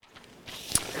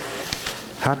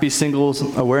Happy Singles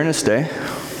Awareness Day.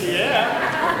 Yeah.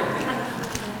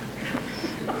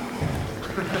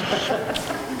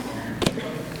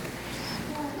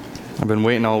 I've been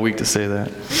waiting all week to say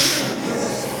that.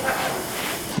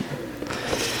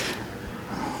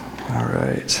 All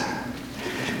right.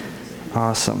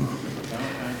 Awesome.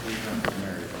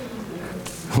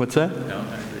 What's that?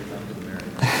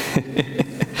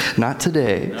 Not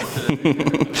today.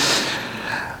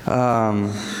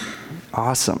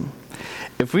 Awesome.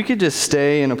 If we could just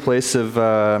stay in a place of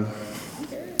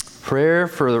prayer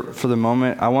for the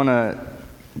moment, I want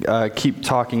to keep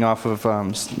talking off of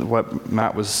what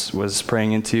Matt was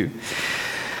praying into.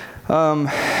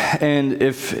 And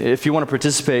if you want to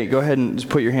participate, go ahead and just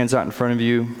put your hands out in front of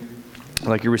you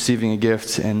like you're receiving a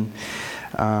gift. And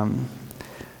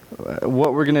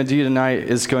what we're going to do tonight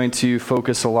is going to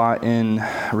focus a lot in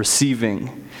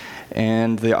receiving,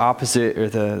 and the opposite, or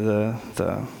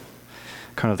the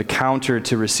kind of the counter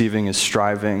to receiving, is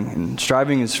striving. And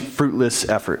striving is fruitless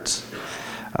efforts.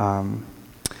 And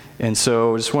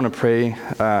so I just want to pray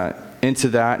into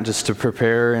that, just to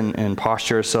prepare and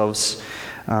posture ourselves.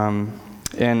 And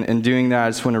in doing that, I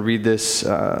just want to read this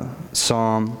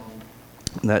psalm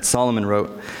that Solomon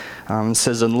wrote. It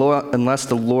says, "Unless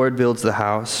the Lord builds the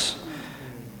house,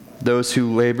 those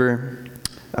who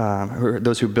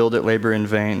build it labor in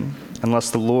vain.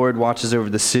 Unless the Lord watches over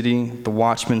the city, the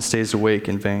watchman stays awake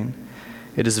in vain.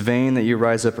 It is vain that you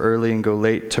rise up early and go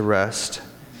late to rest,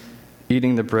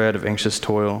 eating the bread of anxious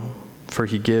toil, for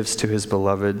he gives to his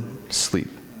beloved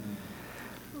sleep."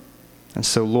 And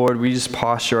so, Lord, we just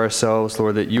posture ourselves,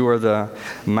 Lord, that you are the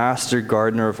master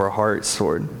gardener of our hearts,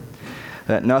 Lord.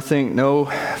 That no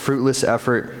fruitless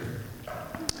effort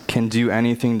can do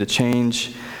anything to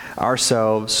change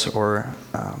ourselves or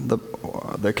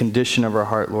the condition of our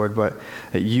heart, Lord, but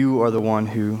that you are the one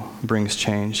who brings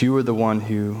change. You are the one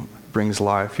who brings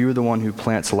life. You are the one who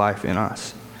plants life in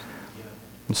us.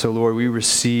 And so, Lord,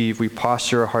 we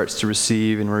posture our hearts to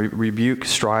receive and rebuke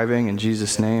striving in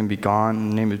Jesus' name. Be gone in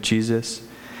the name of Jesus.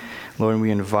 Lord, and we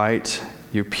invite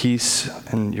your peace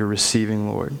and your receiving,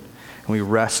 Lord. And we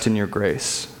rest in your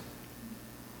grace.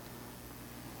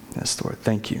 Yes, Lord.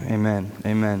 Thank you. Amen.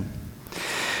 Amen.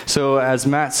 So as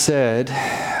Matt said,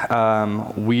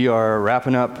 we are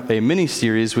wrapping up a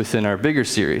mini-series within our bigger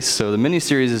series. So the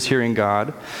mini-series is Hearing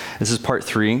God. This is part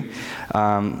 3.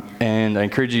 And I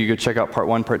encourage you to go check out part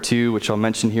 1, part 2, which I'll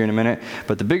mention here in a minute.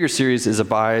 But the bigger series is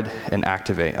Abide and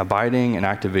Activate, abiding and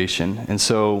activation. And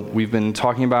so we've been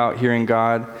talking about hearing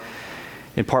God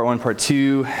in part 1, part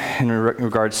 2, in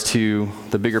regards to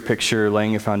the bigger picture,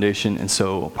 laying a foundation. And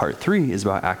so part 3 is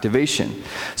about activation.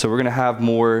 So we're going to have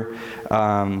more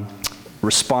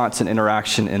response and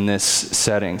interaction in this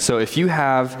setting. So if you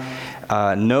have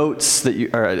notes that you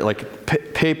are like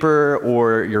paper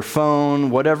or your phone,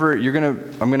 whatever, I'm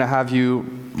going to have you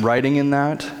writing in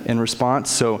that in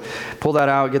response. So pull that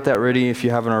out, get that ready if you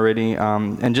haven't already.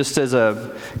 And just as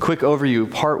a quick overview,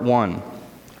 part 1,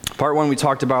 we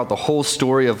talked about the whole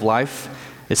story of life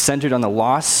is centered on the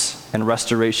loss and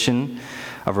restoration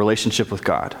of relationship with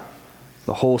God.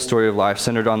 The whole story of life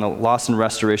centered on the loss and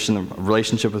restoration of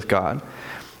relationship with God.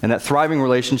 And that thriving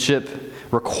relationship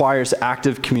requires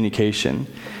active communication.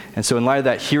 And so in light of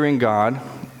that, hearing God,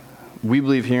 we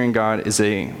believe hearing God is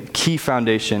a key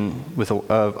foundation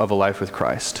of a life with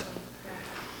Christ.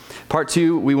 Part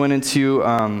 2, we went into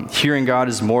hearing God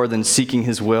is more than seeking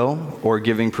his will or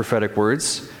giving prophetic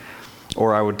words.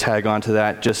 Or I would tag on to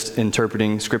that, just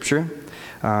interpreting Scripture.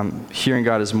 Hearing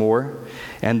God is more.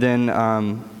 And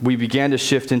then we began to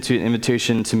shift into an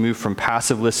invitation to move from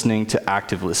passive listening to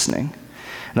active listening.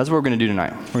 And that's what we're going to do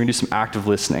tonight. We're going to do some active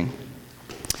listening.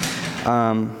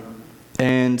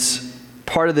 And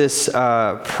part of this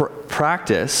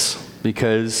practice,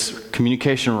 because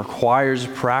communication requires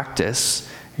practice.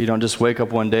 You don't just wake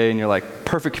up one day and you're like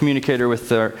perfect communicator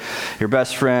with your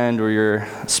best friend or your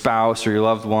spouse or your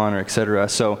loved one, or et cetera.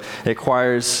 So it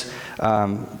requires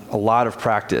a lot of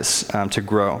practice to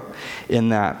grow in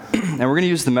that. And we're going to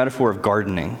use the metaphor of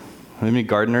gardening. Any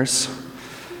gardeners?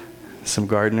 Some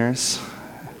gardeners?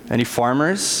 Any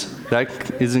farmers?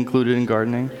 That is included in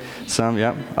gardening. Some,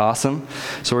 yeah, awesome.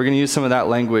 So we're going to use some of that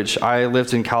language. I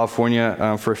lived in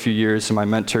California for a few years, and my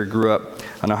mentor grew up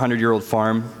on a 100-year-old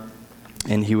farm.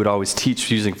 And he would always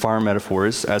teach using farm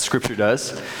metaphors, as Scripture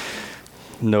does.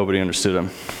 Nobody understood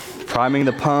him. Priming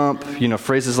the pump,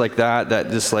 phrases like that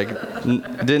just like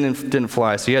didn't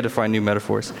fly. So you had to find new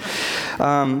metaphors.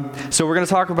 So we're going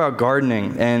to talk about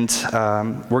gardening, and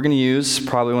we're going to use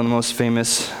probably one of the most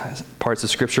famous parts of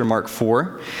Scripture, Mark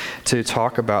 4, to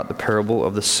talk about the parable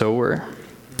of the sower.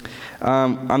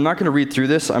 I'm not going to read through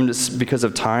this. I'm just, because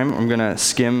of time, I'm going to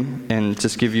skim and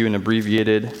just give you an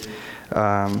abbreviated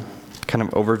kind of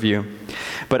overview.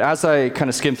 But as I kind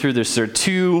of skim through this, there are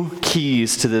two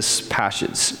keys to this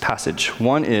passage.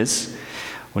 One is,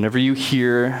 whenever you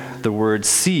hear the word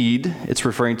seed, it's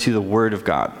referring to the Word of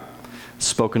God,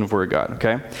 spoken word of God,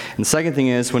 okay? And the second thing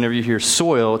is, whenever you hear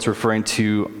soil, it's referring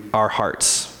to our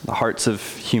hearts, the hearts of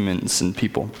humans and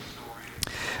people.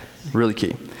 Really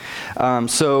key.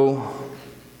 So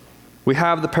we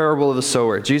have the parable of the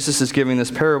sower. Jesus is giving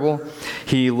this parable.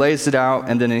 He lays it out,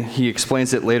 and then he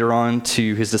explains it later on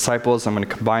to his disciples. I'm going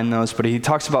to combine those. But he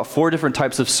talks about 4 different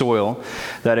types of soil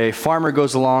that a farmer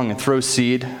goes along and throws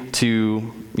seed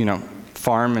to,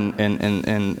 farm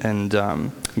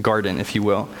and garden, if you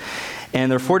will. And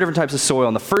there are 4 different types of soil.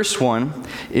 And the first one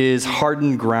is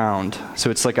hardened ground. So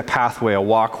it's like a pathway, a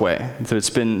walkway. So it's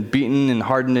been beaten and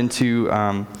hardened into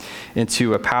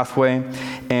a pathway.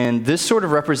 And this sort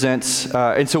of represents,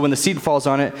 and so when the seed falls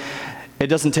on it, it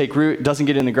doesn't take root, it doesn't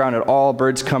get in the ground at all.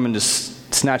 Birds come and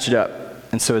just snatch it up.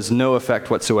 And so it has no effect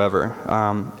whatsoever.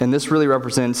 And this really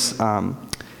represents a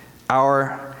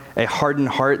hardened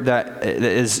heart that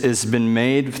is been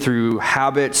made through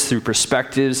habits, through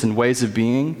perspectives and ways of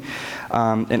being.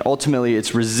 And ultimately,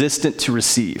 it's resistant to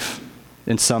receive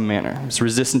in some manner. It's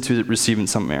resistant to receive in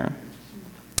some manner.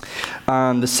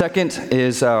 The second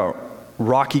is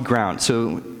rocky ground.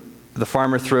 So the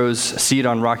farmer throws seed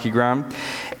on rocky ground,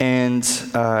 and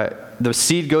the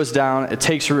seed goes down. It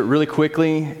takes root really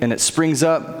quickly, and it springs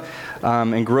up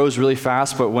and grows really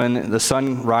fast. But when the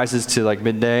sun rises to like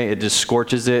midday, it just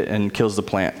scorches it and kills the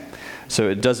plant. So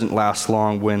it doesn't last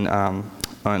long when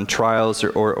on trials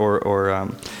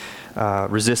or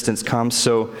resistance comes.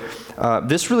 So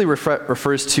this really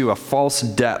refers to a false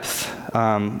depth.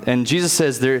 And Jesus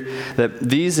says that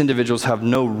these individuals have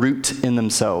no root in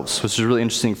themselves, which is a really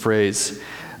interesting phrase.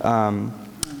 And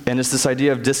it's this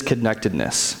idea of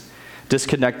disconnectedness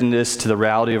to the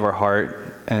reality of our heart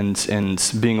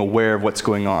and being aware of what's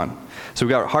going on. So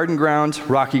we've got hardened ground,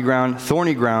 rocky ground.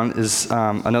 Thorny ground is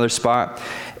another spot.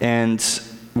 And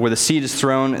where the seed is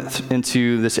thrown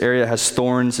into this area, it has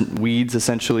thorns and weeds,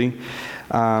 essentially.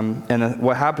 And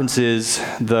what happens is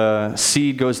the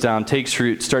seed goes down, takes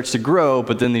root, starts to grow,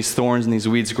 but then these thorns and these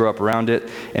weeds grow up around it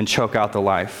and choke out the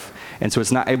life. And so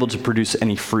it's not able to produce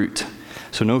any fruit.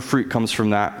 So no fruit comes from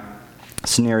that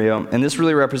scenario. And this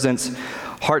really represents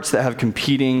hearts that have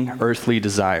competing earthly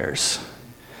desires.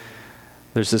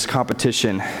 There's this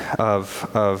competition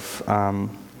of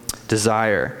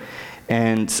desire.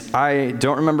 And I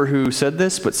don't remember who said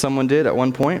this, but someone did at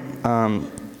one point,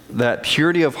 that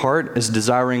purity of heart is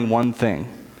desiring one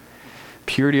thing.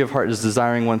 Purity of heart is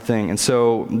desiring one thing. And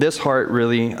so this heart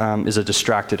really is a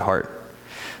distracted heart.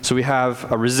 So we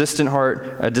have a resistant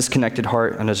heart, a disconnected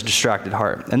heart, and a distracted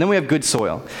heart. And then we have good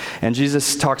soil. And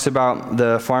Jesus talks about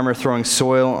the farmer throwing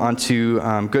soil onto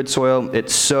good soil. It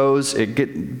sows,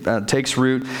 it takes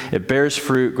root, it bears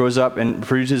fruit, grows up, and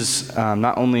produces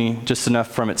not only just enough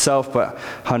from itself, but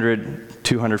 100,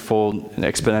 200-fold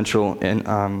exponential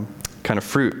kind of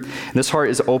fruit. And this heart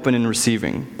is open and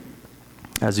receiving.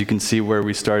 As you can see where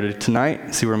we started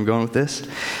tonight, see where I'm going with this?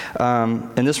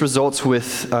 And this results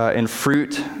in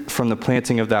fruit from the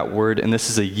planting of that word, and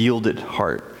this is a yielded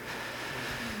heart.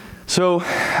 So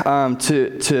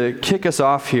to kick us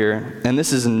off here, and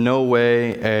this is in no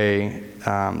way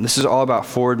this is all about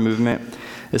forward movement.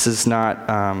 This is not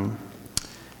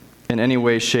in any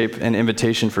way, shape, an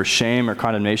invitation for shame or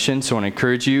condemnation. So I want to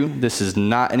encourage you, this is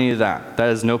not any of that.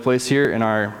 That is no place here in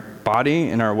our body,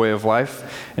 in our way of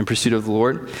life, in pursuit of the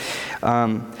Lord.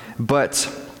 But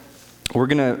we're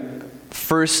going to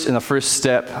in the first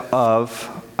step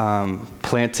of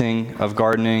planting, of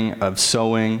gardening, of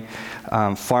sowing,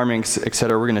 farming,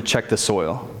 etc., we're going to check the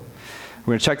soil. We're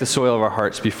going to check the soil of our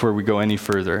hearts before we go any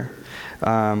further.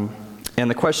 And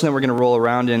the question that we're going to roll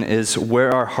around in is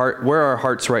where are our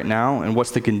hearts right now, and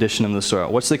what's the condition of the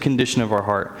soil? What's the condition of our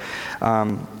heart?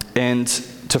 And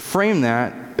to frame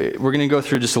that, we're going to go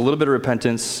through just a little bit of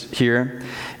repentance here.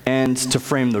 And to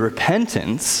frame the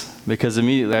repentance, because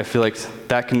immediately I feel like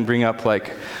that can bring up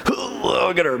like, oh,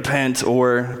 I got to repent,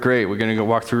 or great, we're going to go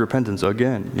walk through repentance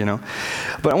again,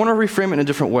 But I want to reframe it in a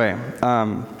different way.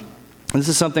 This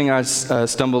is something I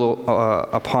stumbled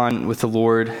upon with the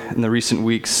Lord in the recent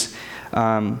weeks.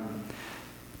 But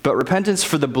repentance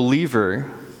for the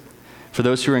believer, for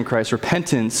those who are in Christ,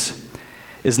 repentance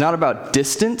is not about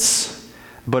distance,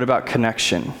 but about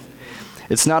connection.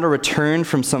 It's not a return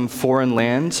from some foreign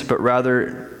land, but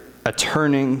rather a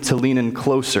turning to lean in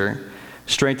closer,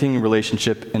 strengthening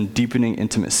relationship and deepening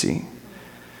intimacy.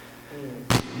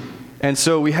 And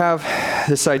so we have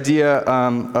this idea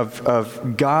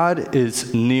of God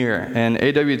is near. And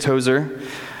A.W. Tozer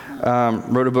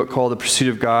wrote a book called The Pursuit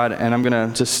of God, and I'm going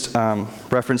to just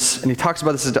reference, and he talks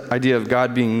about this idea of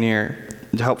God being near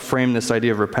to help frame this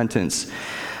idea of repentance.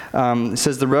 It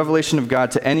says, the revelation of God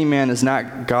to any man is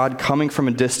not God coming from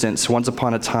a distance once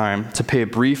upon a time to pay a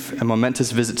brief and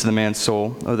momentous visit to the man's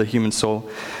soul, or the human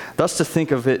soul. Thus to think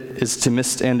of it is to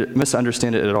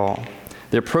misunderstand it at all.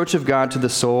 The approach of God to the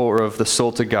soul, or of the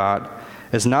soul to God,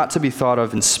 is not to be thought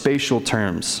of in spatial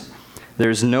terms. There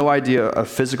is no idea of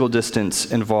physical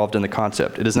distance involved in the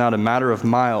concept. It is not a matter of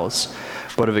miles,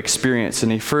 but of experience.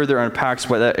 And he further unpacks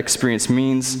what that experience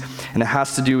means, and it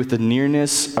has to do with the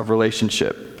nearness of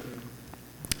relationship.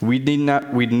 We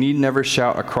need never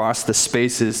shout across the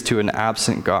spaces to an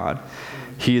absent God.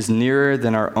 He is nearer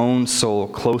than our own soul,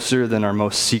 closer than our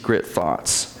most secret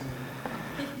thoughts.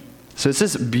 So it's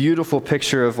this beautiful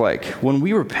picture of like, when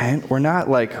we repent, we're not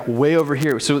like way over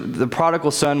here. So the prodigal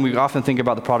son, we often think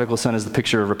about the prodigal son as the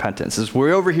picture of repentance. Is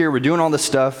we're over here, we're doing all this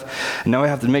stuff, and now we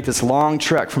have to make this long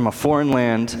trek from a foreign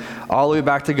land all the way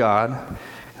back to God.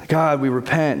 God, we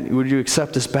repent. Would you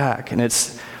accept us back? And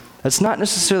that's not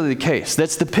necessarily the case.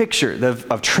 That's the picture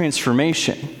of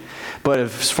transformation. But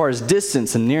as far as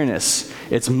distance and nearness,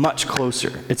 it's much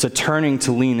closer. It's a turning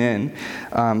to lean in,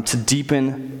 to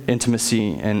deepen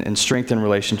intimacy and strengthen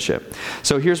relationship.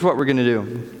 So here's what we're going to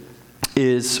do: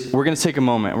 is we're going to take a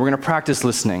moment. We're going to practice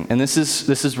listening, and this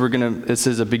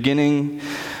is a beginning.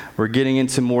 We're getting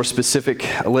into more specific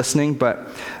listening, but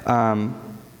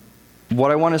what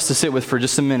I want us to sit with for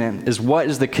just a minute is, what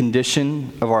is the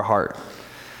condition of our heart?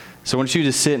 So I want you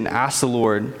to sit and ask the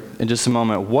Lord in just a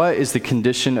moment, what is the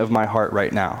condition of my heart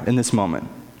right now, in this moment?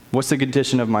 What's the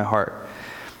condition of my heart?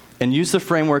 And use the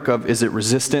framework of, is it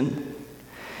resistant?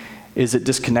 Is it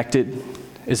disconnected?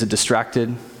 Is it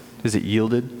distracted? Is it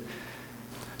yielded?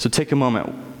 So take a moment.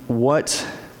 What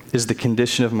is the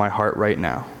condition of my heart right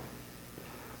now?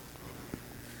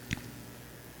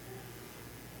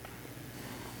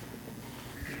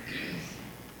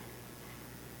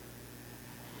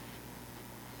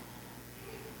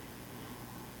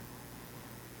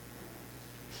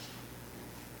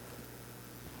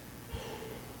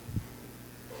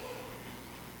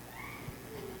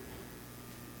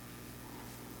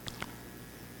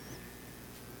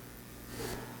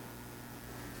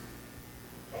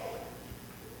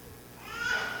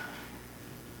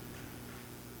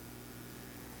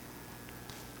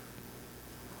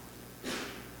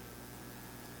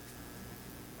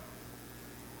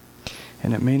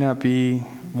 And it may not be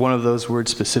one of those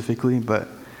words specifically, but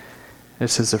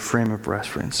this is a frame of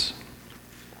reference.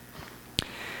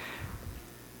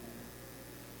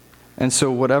 And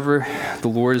so whatever the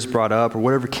Lord has brought up, or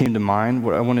whatever came to mind,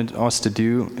 what I wanted us to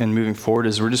do in moving forward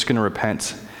is we're just going to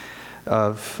repent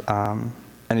of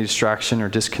any distraction or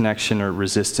disconnection or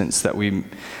resistance that we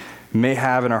may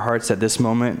have in our hearts at this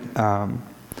moment,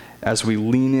 as we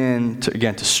lean in,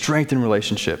 to strengthen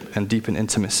relationship and deepen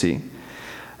intimacy.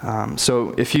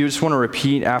 So if you just want to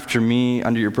repeat after me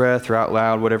under your breath or out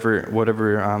loud,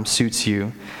 whatever suits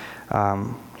you,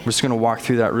 we're just going to walk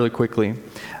through that really quickly.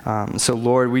 So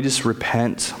Lord, we just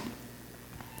repent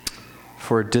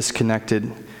for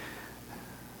disconnected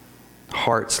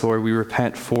hearts. Lord, we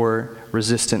repent for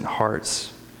resistant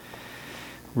hearts.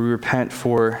 We repent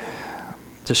for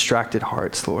distracted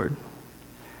hearts, Lord.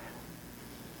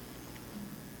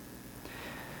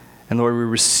 And Lord, we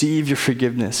receive your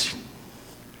forgiveness.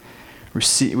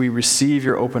 We receive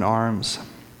your open arms.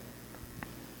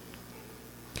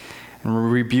 And we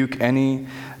rebuke any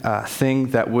thing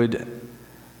that would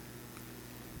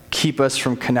keep us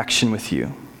from connection with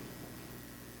you,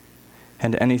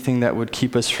 and anything that would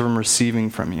keep us from receiving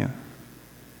from you.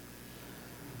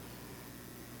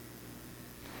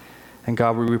 And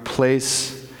God, we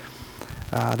replace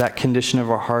that condition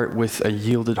of our heart with a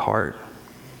yielded heart.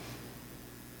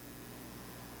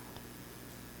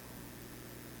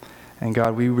 And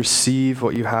God, we receive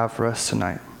what you have for us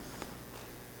tonight.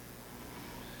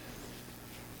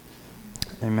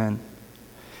 Amen.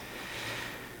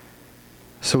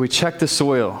 So we check the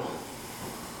soil.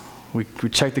 We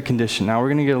check the condition. Now we're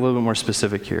going to get a little bit more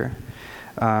specific here.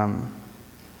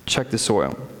 Check the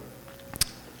soil.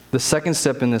 The second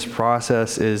step in this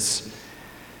process is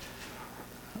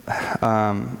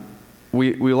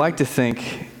we like to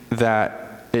think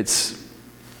that it's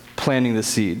planting the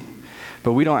seed,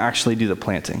 but we don't actually do the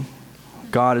planting.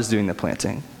 God is doing the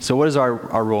planting. So what is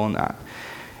our role in that?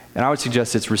 And I would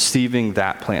suggest it's receiving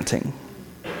that planting.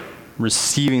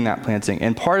 Receiving that planting.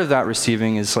 And part of that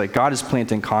receiving is like God is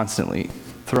planting constantly,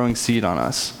 throwing seed on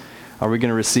us. Are we going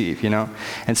to receive,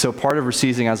 And so part of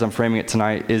receiving, as I'm framing it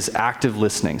tonight, is active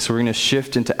listening. So we're going to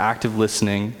shift into active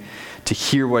listening to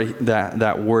hear what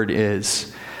that word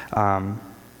is.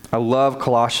 I love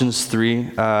Colossians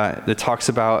 3 that talks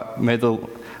about, may the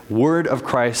word of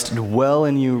Christ dwell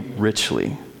in you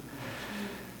richly.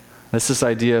 That's this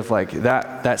idea of like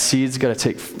that seed's got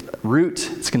to take root.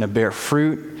 It's going to bear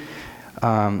fruit.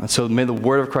 So may the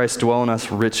word of Christ dwell in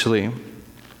us richly.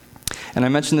 And I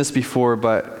mentioned this before,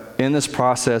 but in this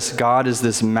process, God is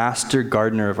this master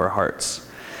gardener of our hearts.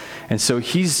 And so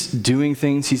he's doing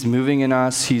things, he's moving in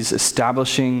us, he's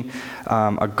establishing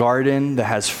a garden that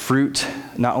has fruit,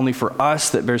 not only for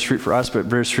us, that bears fruit for us, but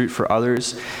bears fruit for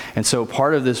others. And so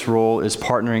part of this role is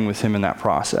partnering with him in that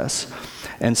process.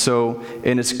 And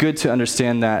it's good to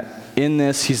understand that in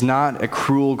this, he's not a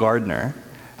cruel gardener.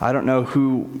 I don't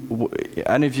know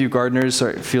any of you gardeners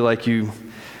feel like you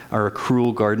are a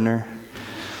cruel gardener.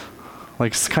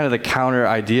 Like, it's kind of the counter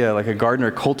idea, like a gardener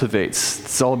cultivates.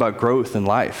 It's all about growth in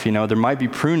life. There might be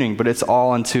pruning, but it's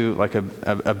all into like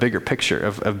a bigger picture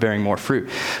of bearing more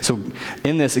fruit. So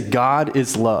in this, God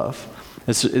is love.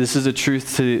 This is a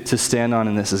truth to stand on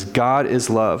in this, is God is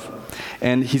love.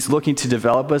 And he's looking to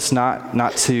develop us,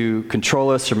 not to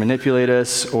control us or manipulate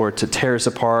us or to tear us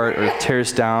apart or tear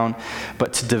us down,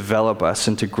 but to develop us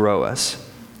and to grow us.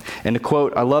 And the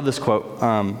quote, I love this quote.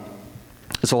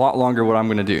 It's a lot longer what I'm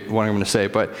going to say,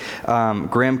 but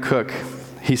Graham Cook,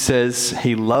 he says,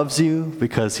 he loves you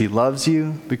because he loves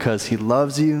you, because he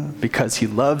loves you, because he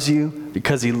loves you,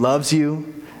 because he loves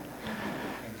you,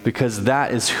 because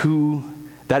that is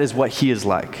what he is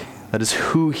like. That is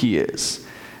who he is.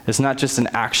 It's not just an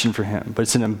action for him, but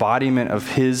it's an embodiment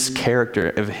of his character,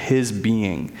 of his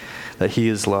being, that he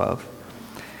is love.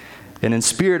 And in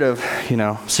spirit of,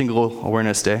 Single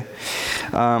Awareness Day,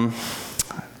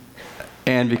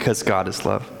 and because God is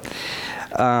love,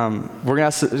 we're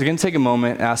going to take a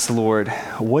moment and ask the Lord,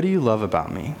 what do you love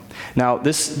about me? Now,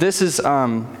 this is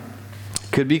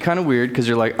could be kind of weird because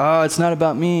you're like, oh, it's not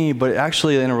about me, but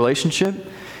actually in a relationship,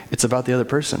 it's about the other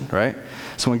person, right?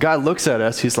 So when God looks at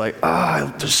us, he's like,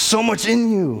 there's so much in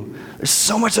you. There's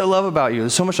so much I love about you.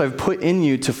 There's so much I've put in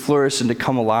you to flourish and to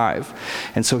come alive.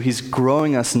 And so he's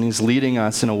growing us and he's leading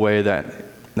us in a way that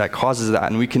causes that.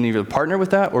 And we can either partner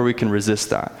with that or we can resist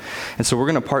that. And so we're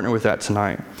going to partner with that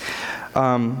tonight.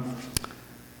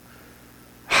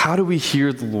 How do we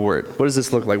hear the Lord? What does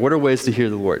this look like? What are ways to hear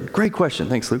the Lord? Great question.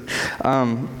 Thanks, Luke.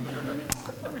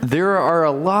 There are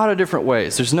a lot of different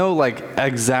ways. There's no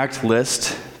exact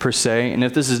list per se. And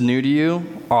if this is new to you,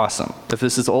 awesome. If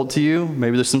this is old to you,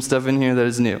 maybe there's some stuff in here that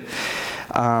is new.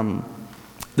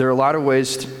 There are a lot of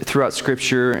ways throughout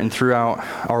Scripture and throughout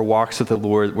our walks with the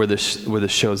Lord where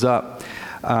this shows up.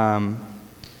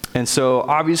 And so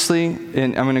obviously,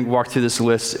 and I'm going to walk through this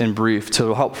list in brief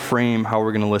to help frame how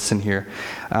we're going to listen here.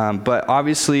 But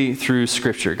obviously through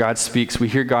Scripture, God speaks. We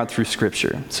hear God through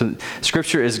Scripture. So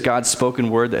Scripture is God's spoken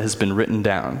word that has been written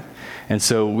down. And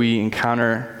so we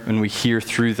encounter and we hear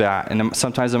through that. And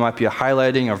sometimes it might be a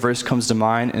highlighting, a verse comes to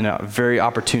mind in a very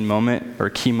opportune moment or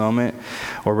a key moment,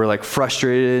 or we're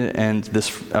frustrated and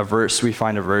we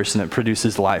find a verse and it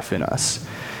produces life in us.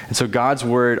 And so God's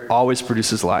word always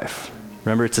produces life.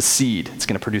 Remember, it's a seed. It's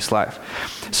going to produce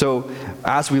life. So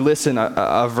as we listen,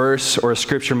 a verse or a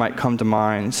scripture might come to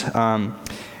mind. One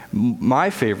of my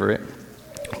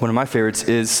favorites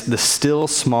is the still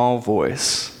small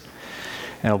voice.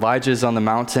 And Elijah's on the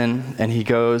mountain, and he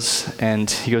goes to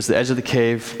the edge of the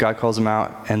cave. God calls him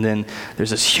out, and then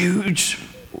there's this huge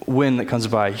wind that comes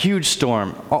by, huge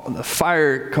storm. The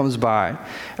fire comes by.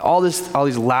 All these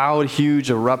loud, huge,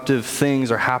 eruptive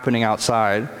things are happening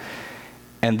outside.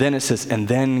 And then it says, and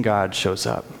then God shows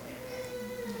up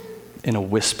in a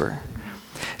whisper.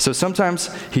 So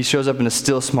sometimes he shows up in a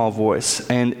still small voice,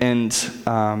 and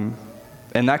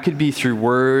that could be through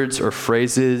words or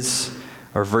phrases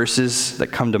or verses that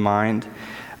come to mind.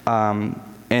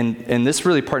 And this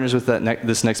really partners with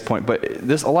this next point. But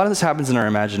a lot of this happens in our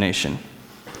imagination.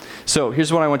 So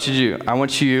here's what I want you to do. I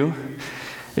want you.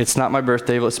 It's not my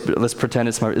birthday. Let's pretend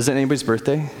it's is it anybody's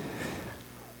birthday?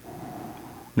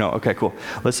 No. Okay. Cool.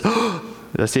 Let's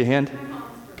see a hand.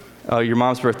 Oh, your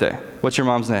mom's birthday. What's your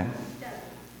mom's name?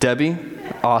 Debbie.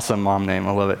 Awesome mom name.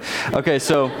 I love it. Okay.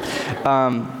 So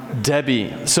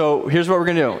Debbie. So here's what we're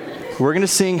gonna do. We're going to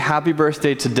sing happy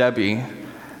birthday to Debbie,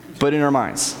 but in our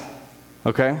minds,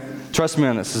 okay? Trust me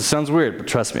on this. It sounds weird, but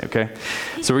trust me, okay?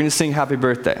 So we're going to sing happy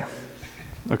birthday,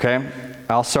 okay?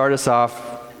 I'll start us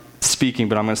off speaking,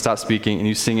 but I'm going to stop speaking, and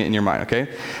you sing it in your mind,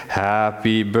 okay?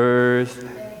 Happy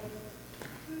birthday.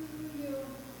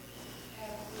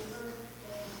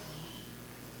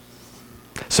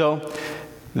 So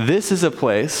This is a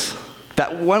place,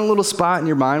 that one little spot in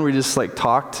your mind where you just like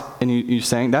talked and you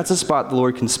sang, that's a spot the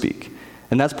Lord can speak.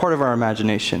 And that's part of our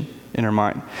imagination in our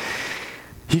mind.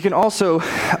 He can also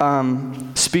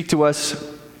speak to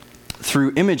us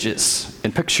through images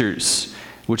and pictures,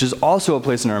 which is also a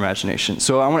place in our imagination.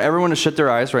 So I want everyone to shut their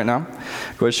eyes right now.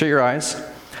 Go ahead, shut your eyes.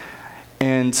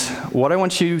 And what I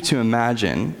want you to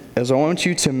imagine is I want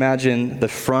you to imagine the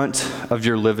front of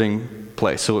your living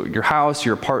place. So your house,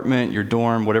 your apartment, your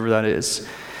dorm, whatever that is,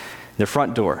 the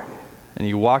front door. And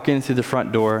you walk in through the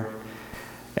front door,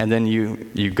 and then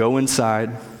you go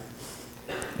inside,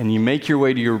 and you make your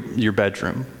way to your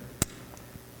bedroom.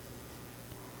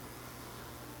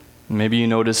 Maybe you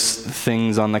notice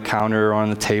things on the counter or on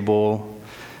the table,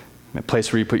 a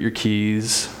place where you put your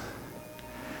keys,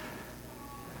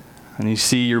 and you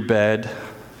see your bed.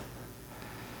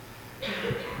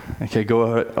 Okay, go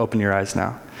ahead, open your eyes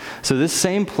now. So this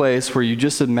same place where you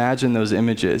just imagine those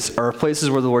images are places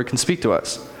where the Lord can speak to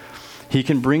us. He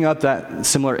can bring up that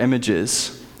similar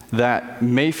images that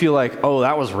may feel like, oh,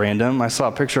 that was random. I saw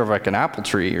a picture of like an apple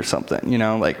tree or something,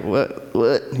 like what,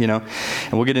 and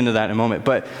we'll get into that in a moment.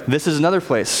 But this is another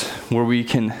place where we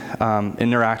can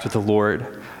interact with the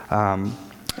Lord,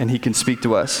 and He can speak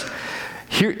to us.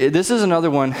 Here, this is another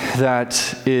one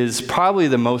that is probably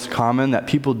the most common that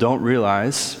people don't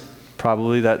realize,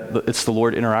 probably that it's the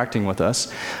Lord interacting with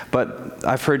us. But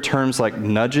I've heard terms like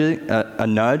nudging, a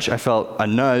nudge. I felt a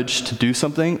nudge to do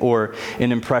something, or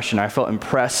an impression. I felt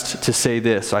impressed to say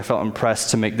this. I felt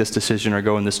impressed to make this decision or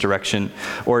go in this direction,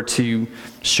 or to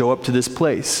show up to this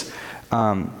place.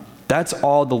 That's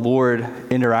all the Lord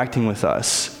interacting with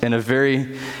us in a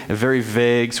very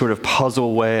vague sort of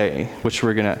puzzle way, which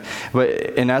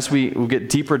and as we get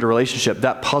deeper into relationship,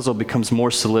 that puzzle becomes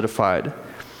more solidified,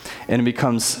 and it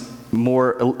becomes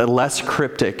less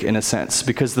cryptic in a sense,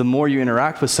 because the more you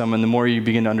interact with someone, the more you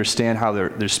begin to understand how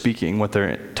they're speaking, what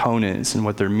their tone is, and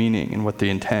what they're meaning, and what they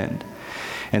intend.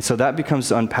 And so that becomes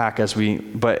to unpack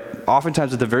but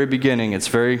oftentimes at the very beginning, it's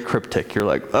very cryptic. You're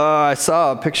like, oh, I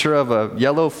saw a picture of a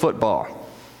yellow football.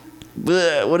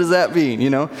 Blech, what does that mean,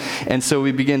 And so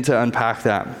we begin to unpack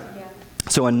that. Yeah.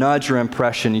 So a nudge or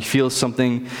impression, you feel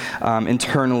something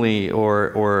internally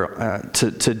or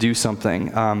to do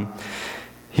something.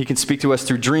 He can speak to us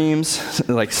through dreams,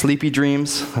 like sleepy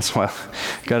dreams. That's why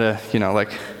gotta,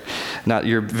 not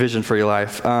your vision for your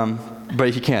life.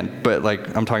 But He can. But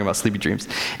I'm talking about sleepy dreams.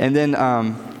 And then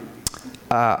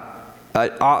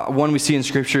one we see in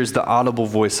Scripture is the audible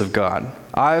voice of God.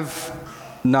 I've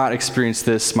not experienced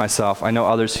this myself. I know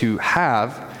others who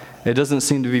have. It doesn't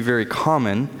seem to be very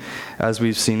common as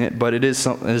we've seen it, but it is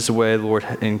a way the Lord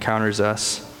encounters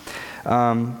us.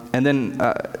 And then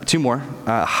two more,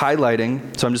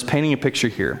 highlighting. So I'm just painting a picture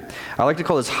here. I like to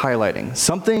call this highlighting.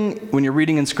 Something, when you're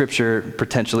reading in Scripture,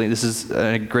 potentially, this is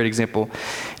a great example,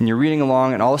 and you're reading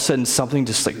along, and all of a sudden something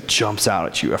just jumps out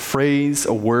at you, a phrase,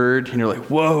 a word, and you're like,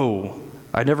 whoa,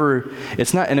 and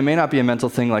it may not be a mental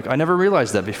thing, I never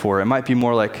realized that before. It might be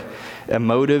more like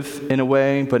emotive in a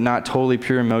way, but not totally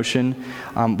pure emotion.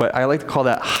 But I like to call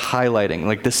that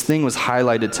highlighting. This thing was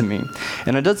highlighted to me.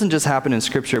 And it doesn't just happen in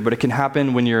Scripture, but it can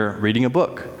happen when you're reading a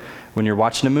book, when you're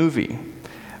watching a movie,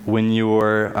 when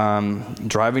you're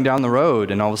driving down the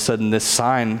road, and all of a sudden this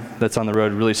sign that's on the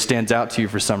road really stands out to you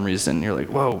for some reason. You're like,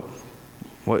 whoa,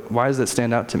 why does that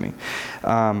stand out to me?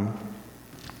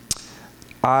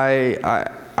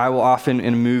 I will often,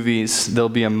 in movies, there'll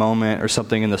be a moment or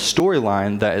something in the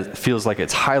storyline that it feels like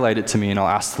it's highlighted to me, and I'll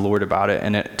ask the Lord about it,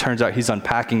 and it turns out He's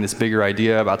unpacking this bigger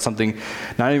idea about something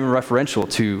not even referential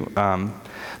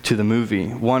to the movie.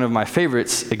 One of my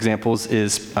favorites examples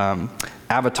is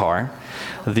Avatar,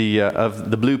 of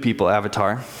the Blue People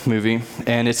Avatar movie,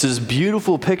 and it's this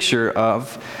beautiful picture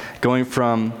of going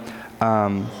from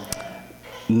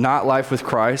not life with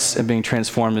Christ and being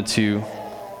transformed into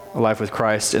a life with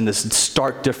Christ, and this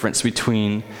stark difference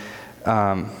between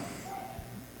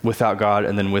without God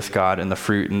and then with God, and the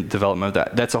fruit and development of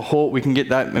that. That's a whole, we can get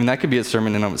that, that could be a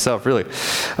sermon in and of itself, really,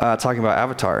 talking about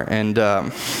Avatar, and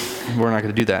we're not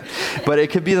going to do that. But it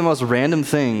could be the most random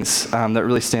things that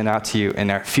really stand out to you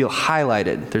and feel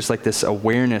highlighted. There's this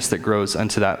awareness that grows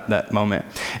into that moment.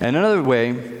 And another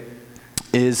way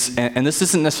is, and this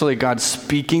isn't necessarily God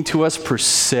speaking to us per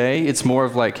se, it's more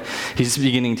of He's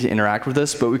beginning to interact with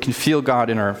us, but we can feel God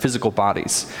in our physical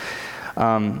bodies.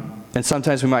 And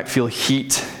sometimes we might feel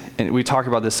heat, and we talk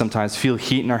about this sometimes, feel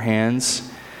heat in our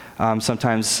hands,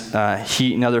 sometimes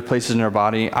heat in other places in our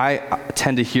body. I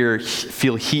tend to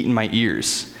feel heat in my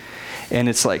ears. And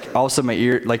it's like, all of a sudden my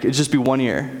ear, like it'd just be one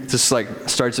ear, just like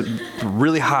starts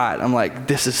really hot. I'm like,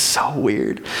 this is so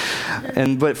weird.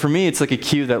 But for me, it's like a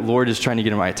cue that Lord is trying to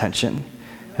get my attention.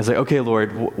 I was like, okay,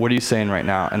 Lord, what are you saying right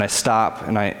now? And I stop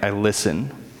and I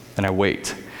listen and I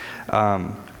wait.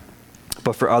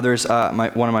 But for others,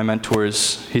 one of my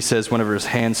mentors, he says whenever his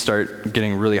hands start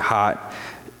getting really hot,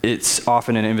 it's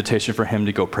often an invitation for him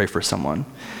to go pray for someone.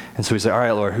 And so he's like, all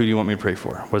right, Lord, who do you want me to pray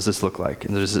for? What does this look like?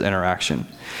 And there's this interaction.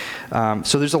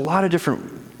 So there's a lot of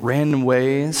different random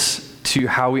ways to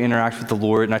how we interact with the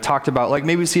Lord. And I talked about, like,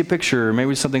 maybe we see a picture, or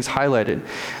maybe something's highlighted.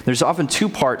 There's often two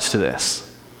parts to this.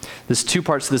 There's two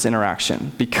parts to this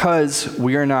interaction. Because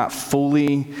we are not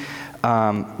fully,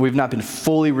 we've not been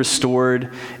fully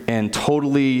restored and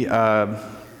totally,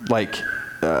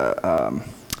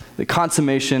 the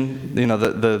consummation,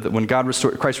 when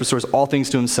Christ restores all things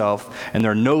to himself, and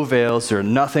there are no veils,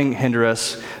 nothing hinder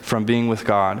us from being with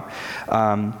God.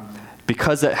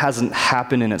 Because that hasn't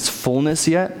happened in its fullness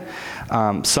yet,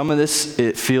 some of this,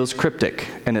 it feels cryptic,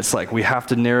 and it's like we have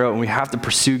to narrow and we have to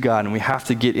pursue God and we have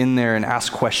to get in there and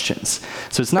ask questions.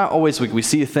 So it's not always like we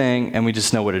see a thing and we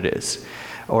just know what it is,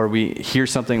 or we hear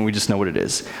something and we just know what it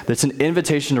is. It's an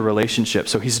invitation to relationship.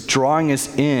 So he's drawing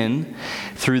us in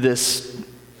through this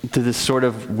sort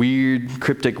of weird,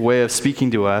 cryptic way of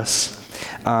speaking to us,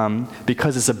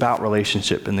 because it's about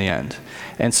relationship in the end.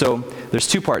 And so there's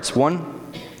two parts. One,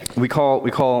 we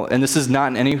call, and this is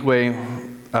not in any way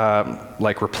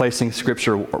like replacing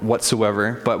Scripture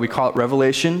whatsoever, but we call it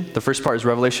revelation. The first part is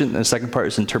revelation, and the second part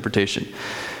is interpretation.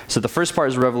 So the first part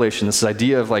is revelation. This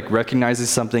idea of like recognizing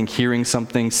something, hearing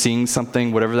something, seeing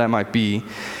something, whatever that might be,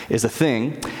 is a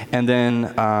thing. And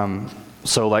then,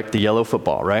 so like the yellow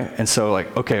football, right? And so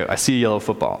like, okay, I see a yellow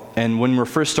football. And when we're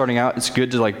first starting out, it's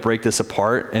good to like break this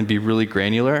apart and be really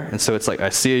granular. And so it's like, I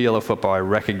see a yellow football, I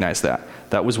recognize that.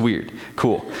 That was weird.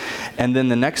 Cool. And then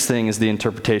the next thing is the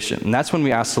interpretation. And that's when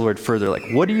we ask the Lord further, like,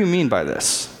 what do you mean by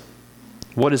this?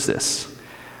 What is this?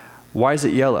 Why is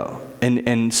it yellow? And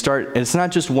it's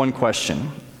not just one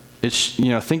question. It's,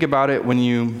 think about it when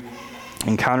you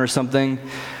encounter something,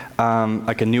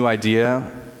 like a new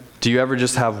idea. Do you ever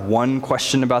just have one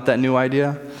question about that new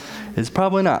idea? It's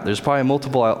probably not. There's probably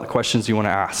multiple questions you want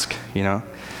to ask,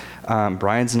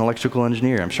 Brian's an electrical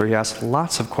engineer. I'm sure he asks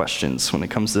lots of questions when it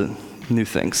comes to new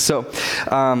things. So,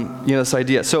 this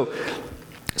idea. So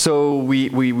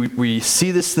we see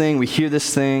this thing, we hear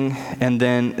this thing, and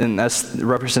that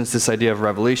represents this idea of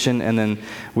revelation, and then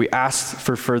we ask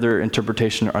for further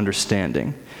interpretation or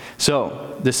understanding.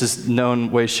 So this is no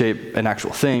way, shape, an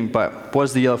actual thing, but what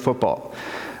is the yellow football?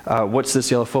 What's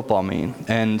this yellow football mean?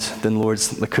 And then Lord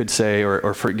could say,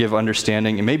 or give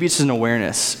understanding, and maybe it's an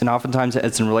awareness, and oftentimes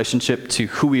it's in relationship to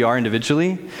who we are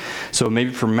individually. So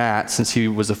maybe for Matt, since he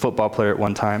was a football player at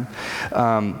one time,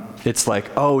 it's like,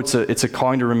 it's a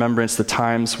calling to remembrance the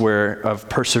times of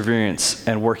perseverance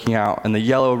and working out, and the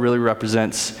yellow really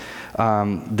represents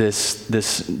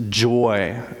this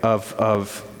joy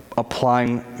of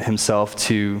applying himself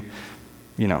to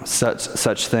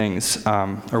such things,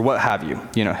 or what have you.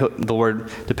 The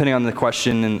Lord, depending on the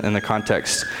question and the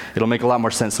context, it'll make a lot more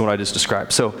sense than what I just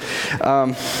described. So,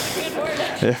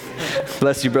 yeah,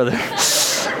 bless you, brother.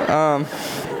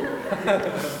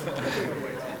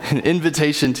 An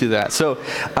invitation to that. So,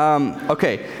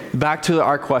 okay, back to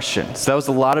our question. So that was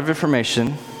a lot of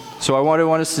information. So what I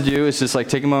want us to do is just like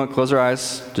take a moment, close our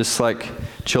eyes, just like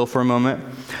chill for a moment,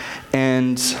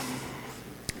 and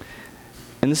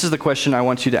this is the question I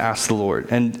want you to ask the Lord.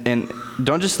 And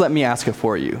don't just let me ask it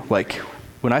for you. Like,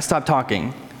 when I stop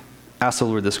talking, ask the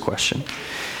Lord this question.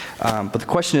 But the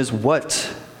question is,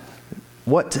 what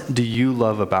do you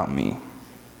love about me?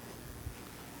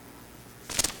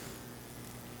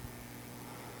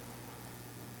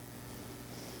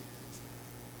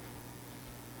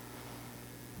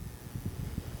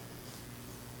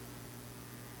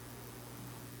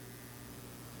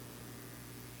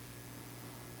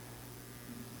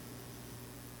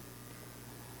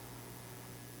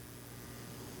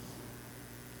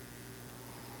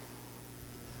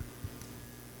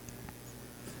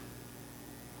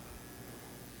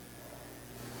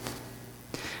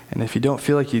 And if you don't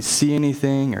feel like you see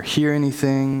anything or hear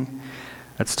anything,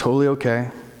 that's totally okay.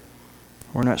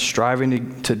 We're not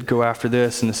striving to go after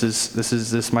this, and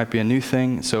this might be a new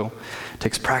thing. So it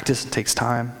takes practice, it takes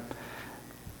time.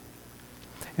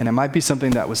 And it might be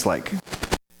something that was like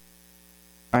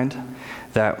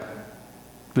that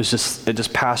was it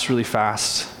just passed really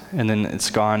fast, and then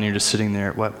it's gone, and you're just sitting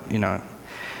there, But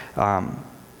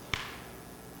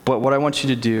what I want you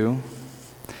to do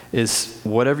is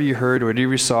whatever you heard or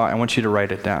whatever you saw, I want you to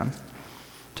write it down.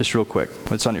 Just real quick.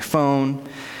 It's on your phone.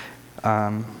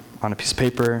 on a piece of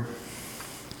paper.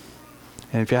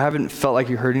 And if you haven't felt like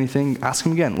you heard anything, ask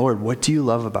him again, Lord, what do you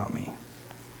love about me?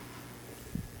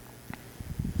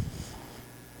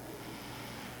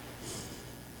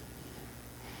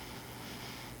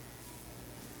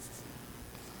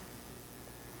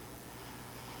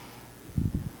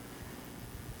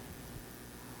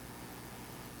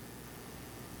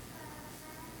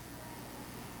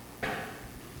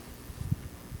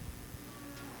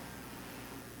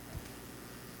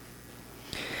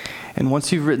 And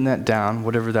once you've written that down,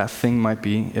 whatever that thing might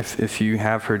be, if you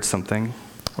have heard something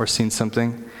or seen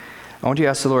something, I want you to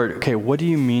ask the Lord, okay, what do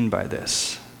you mean by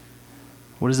this?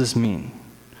 What does this mean?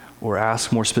 Or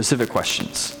ask more specific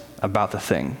questions about the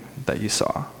thing that you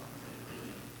saw.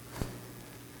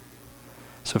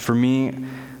 So for me,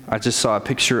 I just saw a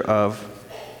picture of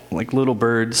like little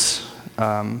birds,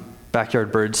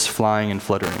 backyard birds flying and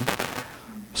fluttering.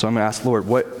 So I'm going to ask, Lord,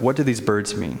 what do these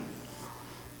birds mean?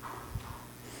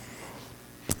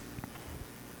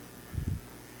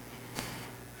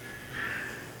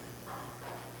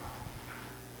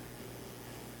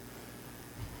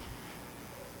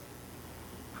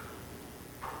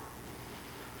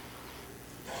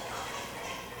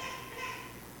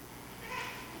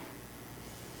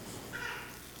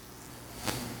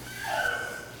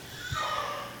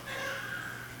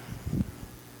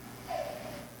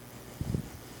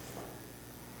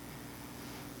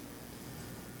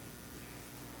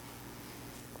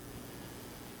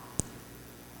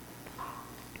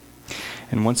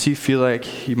 And once you feel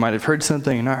like you might have heard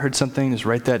something or not heard something, just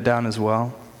write that down as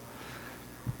well.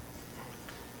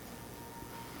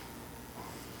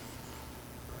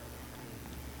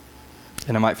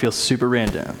 And it might feel super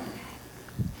random,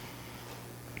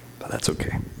 but that's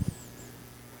okay.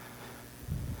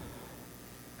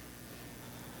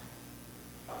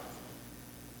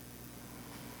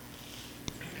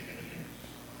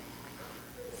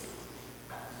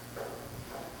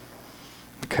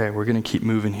 Okay, we're going to keep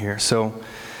moving here. So,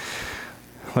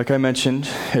 like I mentioned,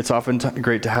 it's often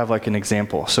great to have like an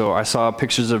example. So I saw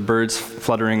pictures of birds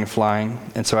fluttering and flying,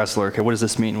 and so I asked the Lord, okay, what does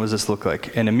this mean? What does this look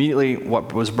like? And immediately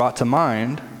what was brought to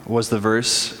mind was the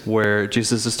verse where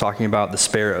Jesus is talking about the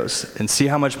sparrows. And see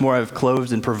how much more I've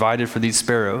clothed and provided for these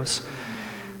sparrows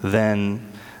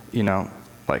than,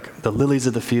 like the lilies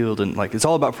of the field. And like, it's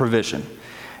all about provision.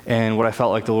 And what I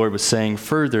felt like the Lord was saying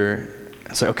further,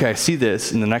 it's like, okay, I see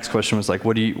this. And the next question was like,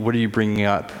 what are you bringing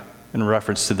up in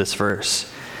reference to this verse?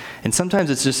 And sometimes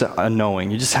it's just a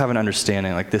knowing. You just have an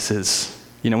understanding. Like this is,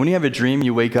 when you have a dream,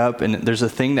 you wake up and there's a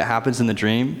thing that happens in the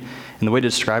dream. And the way to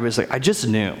describe it is like, I just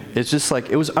knew. It's just like,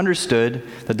 it was understood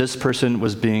that this person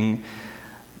was being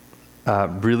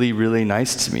really, really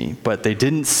nice to me. But they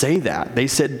didn't say that. They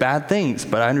said bad things.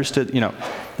 But I understood,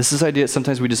 this is the idea.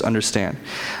 Sometimes we just understand.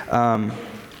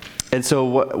 And so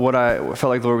what I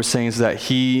felt like the Lord was saying is that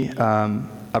he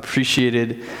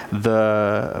appreciated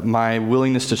my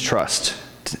willingness to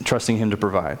trusting him to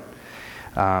provide.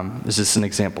 This is an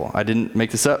example. I didn't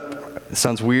make this up. It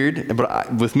sounds weird,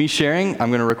 but with me sharing, I'm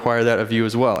going to require that of you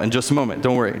as well. In just a moment.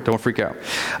 Don't worry. Don't freak out.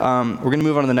 We're going to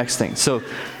move on to the next thing. So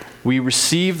we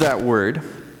receive that word.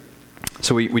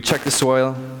 So we check the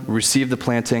soil. We receive the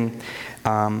planting.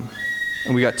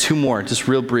 And we got two more, just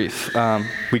real brief.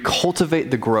 We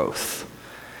cultivate the growth.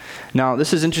 Now,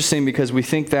 this is interesting because we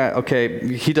think that,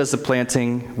 okay, he does the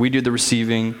planting, we do the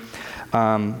receiving.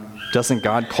 Doesn't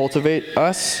God cultivate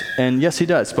us? And yes, he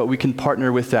does, but we can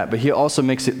partner with that. But he also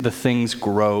makes the things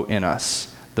grow in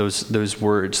us, those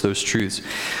words, those truths.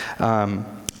 And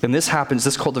this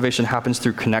cultivation happens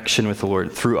through connection with the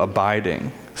Lord, through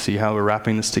abiding. See how we're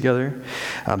wrapping this together?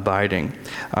 Abiding.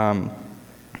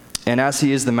 And as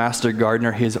he is the master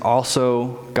gardener,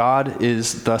 God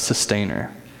is the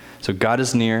sustainer. So God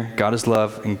is near, God is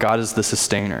love, and God is the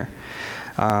sustainer.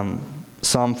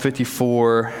 Psalm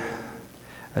 54,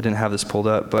 I didn't have this pulled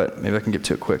up, but maybe I can get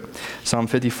to it quick. Psalm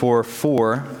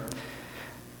 54:4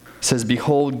 says,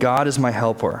 "Behold, God is my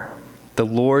helper. The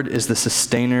Lord is the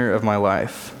sustainer of my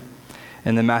life."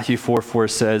 And then Matthew 4:4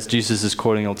 says, Jesus is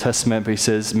quoting Old Testament, but he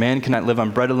says, "Man cannot live on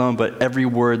bread alone, but every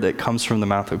word that comes from the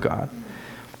mouth of God."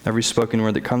 Every spoken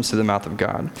word that comes through the mouth of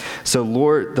God. So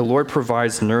the Lord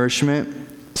provides nourishment,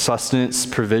 sustenance,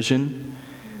 provision.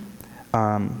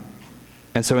 And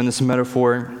so in this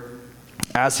metaphor,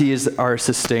 as he is our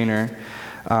sustainer,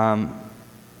 what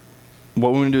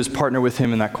we want to do is partner with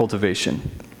him in that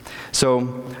cultivation.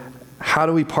 So how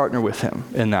do we partner with him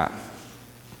in that?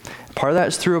 Part of that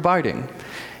is through abiding.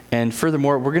 And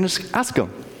furthermore, we're going to ask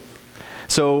him.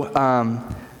 So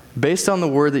based on the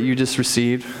word that you just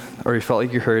received, or you felt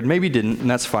like you heard, maybe you didn't, and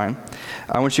that's fine.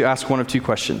 I want you to ask one of two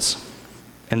questions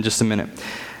in just a minute.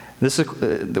 This is,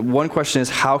 the one question is,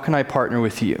 how can I partner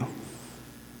with you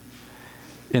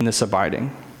in this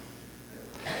abiding?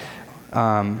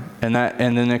 And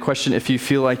then the question, if you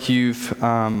feel like you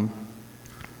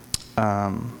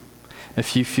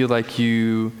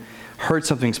heard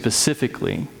something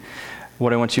specifically,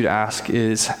 what I want you to ask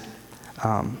is,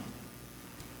 how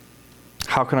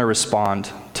can I respond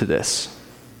to this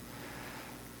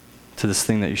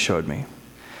thing that you showed me?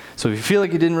 So if you feel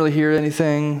like you didn't really hear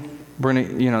anything, we're gonna,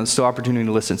 there's still opportunity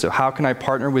to listen. So how can I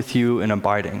partner with you in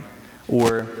abiding?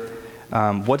 Or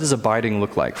what does abiding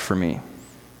look like for me?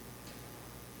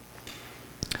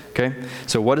 Okay,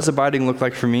 so what does abiding look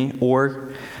like for me?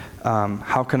 Or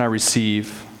how can I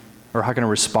receive, or how can I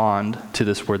respond to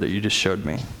this word that you just showed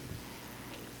me?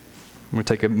 I'm going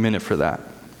to take a minute for that.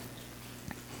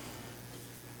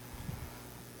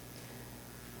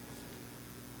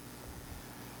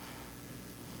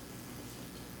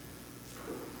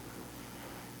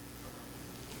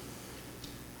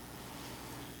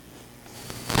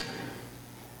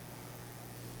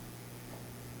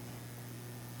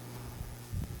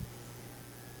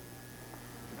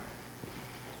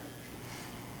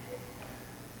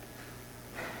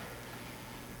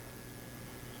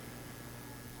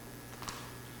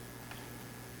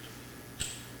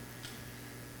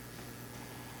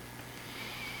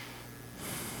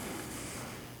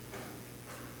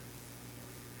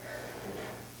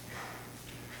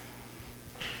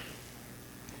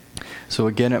 So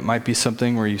again, it might be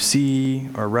something where you see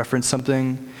or reference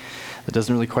something that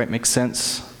doesn't really quite make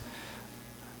sense.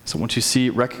 So once you see,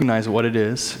 recognize what it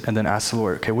is, and then ask the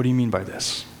Lord, okay, what do you mean by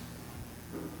this?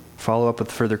 Follow up with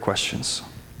further questions.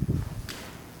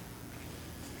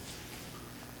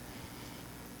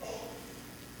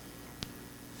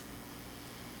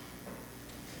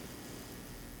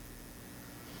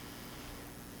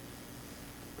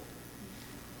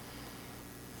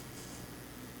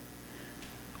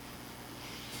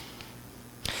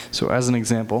 So as an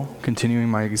example, continuing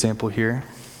my example here,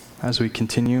 as we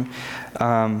continue,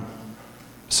 so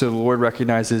the Lord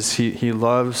recognizes He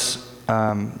loves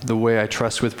the way I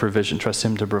trust with provision, trust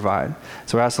Him to provide.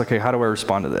 So I asked, okay, how do I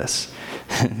respond to this?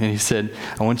 And He said,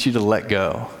 I want you to let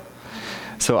go.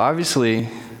 So obviously,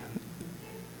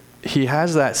 He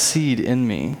has that seed in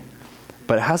me,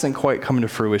 but it hasn't quite come to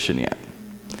fruition yet.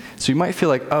 So you might feel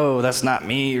like, oh, that's not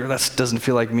me, or that doesn't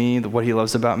feel like me, what He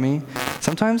loves about me.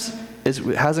 Sometimes it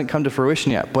hasn't come to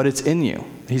fruition yet, but it's in you.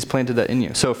 He's planted that in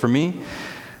you. So for me,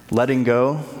 letting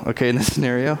go, okay, in this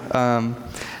scenario,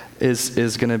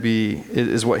 is going to be,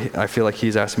 is what I feel like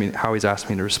He's asked me, how He's asked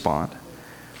me to respond.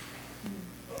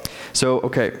 So,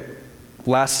 okay,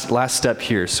 last step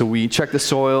here. So we check the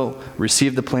soil,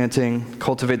 receive the planting,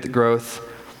 cultivate the growth,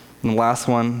 and the last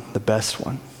one, the best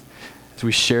one, is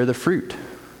we share the fruit.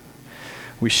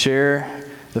 We share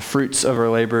the fruits of our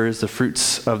labors, the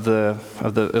fruits of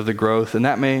the growth, and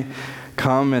that may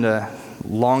come in a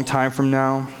long time from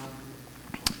now.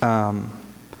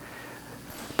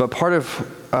 But part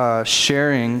of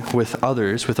sharing with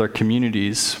others, with our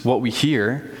communities, what we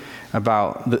hear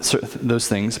about those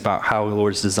things, about how the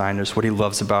Lord's designed us, what He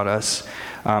loves about us,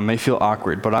 may feel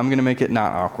awkward. But I'm going to make it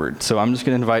not awkward. So I'm just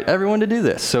going to invite everyone to do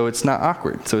this, so it's not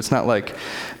awkward. So it's not like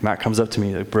Matt comes up to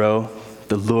me like, bro,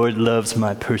 the Lord loves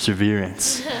my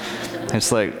perseverance. And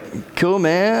it's like, cool,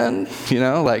 man.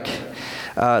 So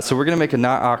we're going to make a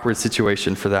not awkward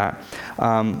situation for that.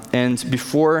 And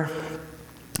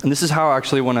this is how I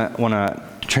actually want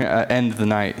to end the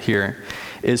night here,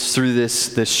 is through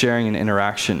this sharing and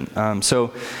interaction.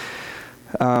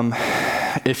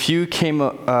 If you came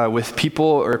with people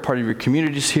or part of your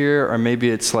communities here, or maybe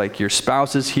it's like your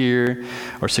spouse is here,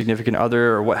 or significant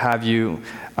other, or what have you,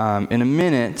 in a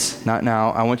minute, not now,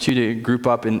 I want you to group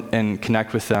up and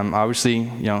connect with them.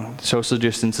 Obviously, social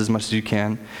distance as much as you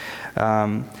can.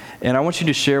 And I want you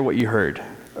to share what you heard,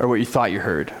 or what you thought you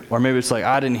heard. Or maybe it's like,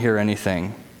 I didn't hear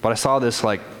anything, but I saw this,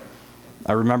 I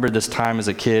remembered this time as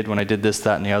a kid when I did this,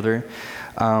 that, and the other.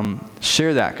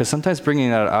 Share that, because sometimes bringing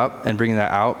that up and bringing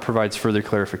that out provides further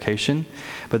clarification.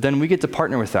 But then we get to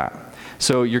partner with that.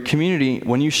 So your community,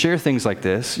 when you share things like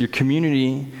this, your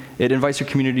community, it invites your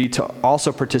community to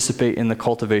also participate in the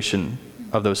cultivation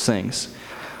of those things.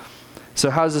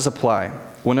 So how does this apply?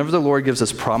 Whenever the Lord gives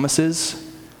us promises,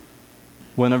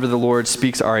 whenever the Lord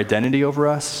speaks our identity over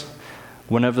us,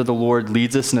 whenever the Lord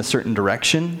leads us in a certain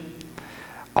direction,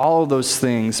 all of those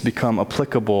things become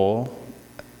applicable.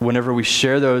 Whenever we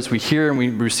share those, we hear and we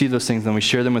receive those things, and we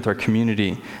share them with our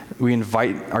community. We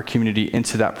invite our community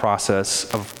into that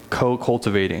process of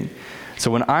co-cultivating.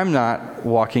 So when I'm not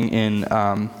walking in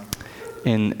the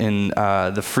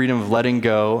freedom of letting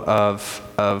go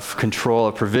of control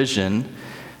of provision,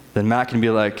 then Matt can be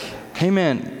like, hey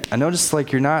man, I noticed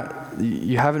like you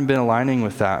haven't been aligning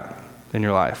with that in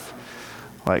your life.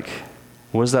 Like,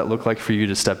 what does that look like for you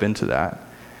to step into that?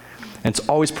 And it's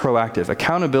always proactive.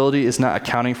 Accountability is not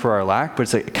accounting for our lack, but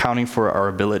it's like accounting for our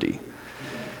ability.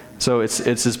 So it's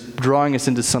just drawing us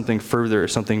into something further,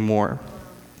 something more.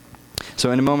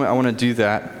 So in a moment, I want to do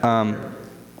that.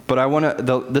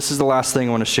 But this is the last thing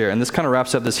I want to share. And this kind of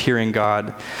wraps up this Hearing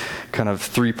God kind of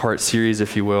 3-part series,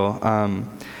 if you will,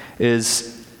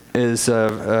 is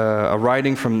a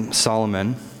writing from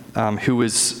Solomon, who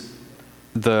was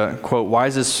the, quote,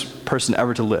 wisest person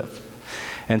ever to live.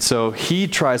 And so he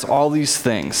tries all these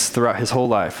things throughout his whole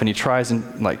life, and he tries this,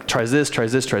 and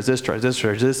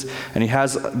he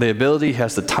has the ability, he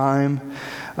has the time,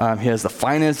 he has the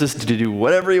finances to do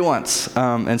whatever he wants,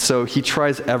 and so he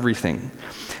tries everything.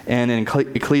 And in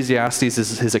Ecclesiastes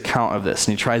is his account of this,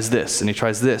 and he tries this, and he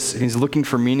tries this. He's looking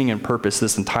for meaning and purpose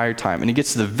this entire time, and he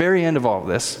gets to the very end of all of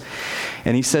this,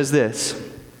 and he says this: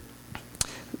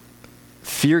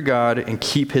 "Fear God and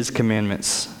keep his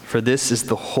commandments, for this is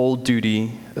the whole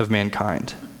duty of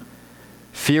mankind."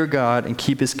 Fear God and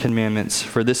keep his commandments,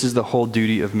 for this is the whole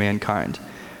duty of mankind.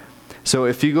 So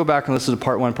if you go back and listen to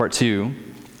part 1, part 2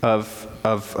 of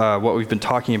what we've been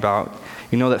talking about,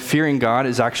 you know that fearing God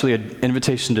is actually an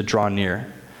invitation to draw near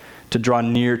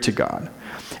to God.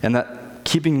 And that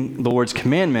keeping the Lord's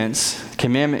commandments,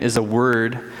 commandment is a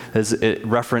word as a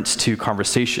reference to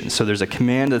conversation. So there's a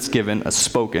command that's given, a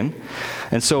spoken.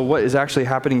 And so what is actually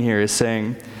happening here is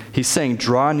he's saying,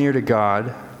 draw near to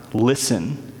God,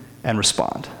 listen, and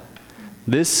respond.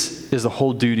 This is the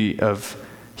whole duty of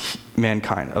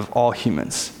mankind, of all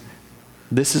humans.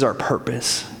 This is our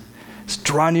purpose. It's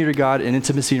draw near to God in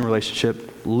intimacy and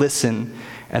relationship, listen,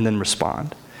 and then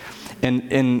respond.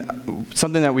 And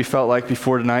something that we felt like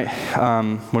before tonight,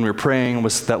 when we were praying,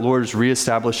 was that Lord is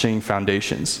reestablishing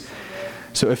foundations.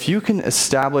 So if you can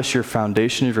establish your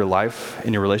foundation of your life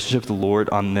and your relationship with the Lord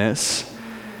on this,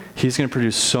 he's going to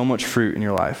produce so much fruit in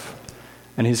your life.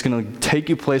 And he's going to take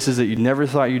you places that you never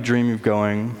thought you'd dream of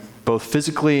going, both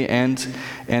physically and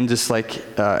just like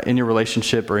in your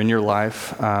relationship or in your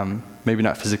life. Maybe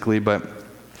not physically, but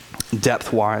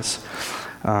depth-wise.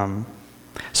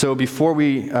 So before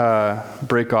we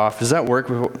break off, does that work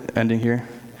with ending here?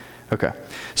 Okay.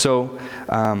 So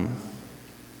I'm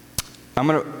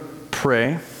going to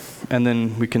pray, and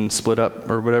then we can split up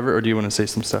or whatever, or do you want to say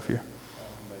some stuff here?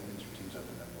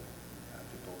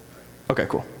 Okay,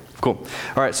 cool. All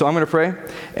right, so I'm going to pray,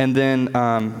 and then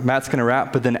Matt's going to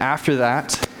wrap, but then after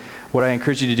that, what I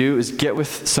encourage you to do is get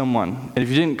with someone. And if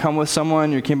you didn't come with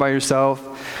someone, you came by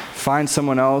yourself, find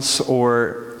someone else,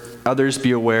 or others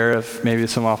be aware of maybe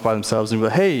someone off by themselves and be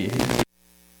like, hey,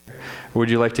 would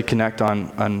you like to connect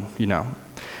on, and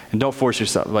don't force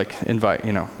yourself, like invite,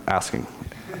 asking.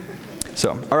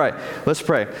 So, all right, let's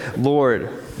pray. Lord,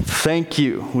 thank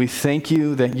you. We thank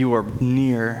you that you are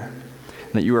near,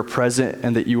 that you are present,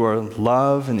 and that you are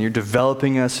love, and that you're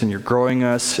developing us, and you're growing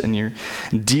us, and you're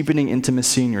deepening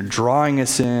intimacy, and you're drawing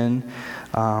us in,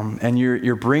 and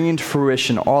you're bringing to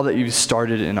fruition all that you've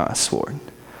started in us, Lord.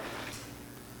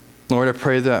 Lord, I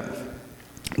pray that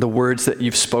the words that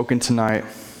you've spoken tonight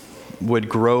would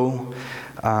grow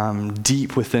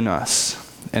deep within us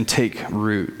and take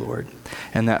root, Lord,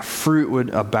 and that fruit would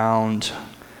abound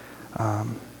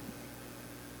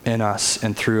in us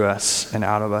and through us and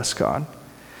out of us, God.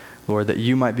 Lord, that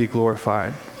you might be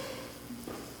glorified.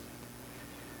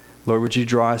 Lord, would you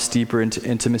draw us deeper into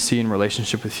intimacy and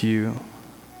relationship with you?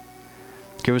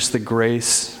 Give us the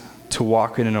grace to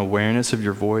walk in an awareness of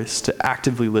your voice, to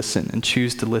actively listen and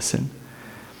choose to listen.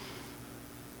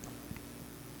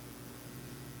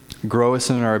 Grow us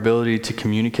in our ability to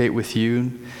communicate with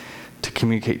you, to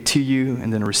communicate to you,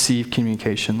 and then receive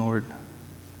communication, Lord.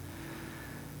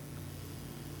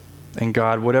 And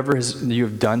God, whatever you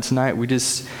have done tonight, we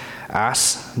just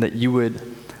ask that you would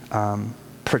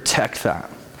protect that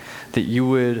you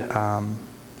would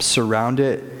surround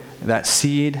it, that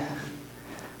seed,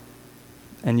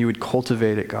 and you would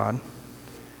cultivate it, God,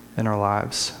 in our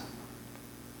lives.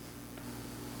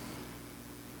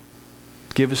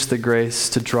 Give us the grace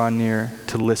to draw near,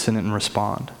 to listen and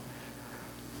respond.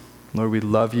 Lord, we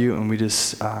love you, and we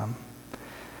just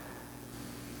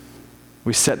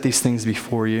we set these things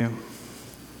before you.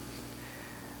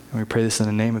 And we pray this in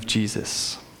the name of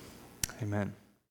Jesus. Amen.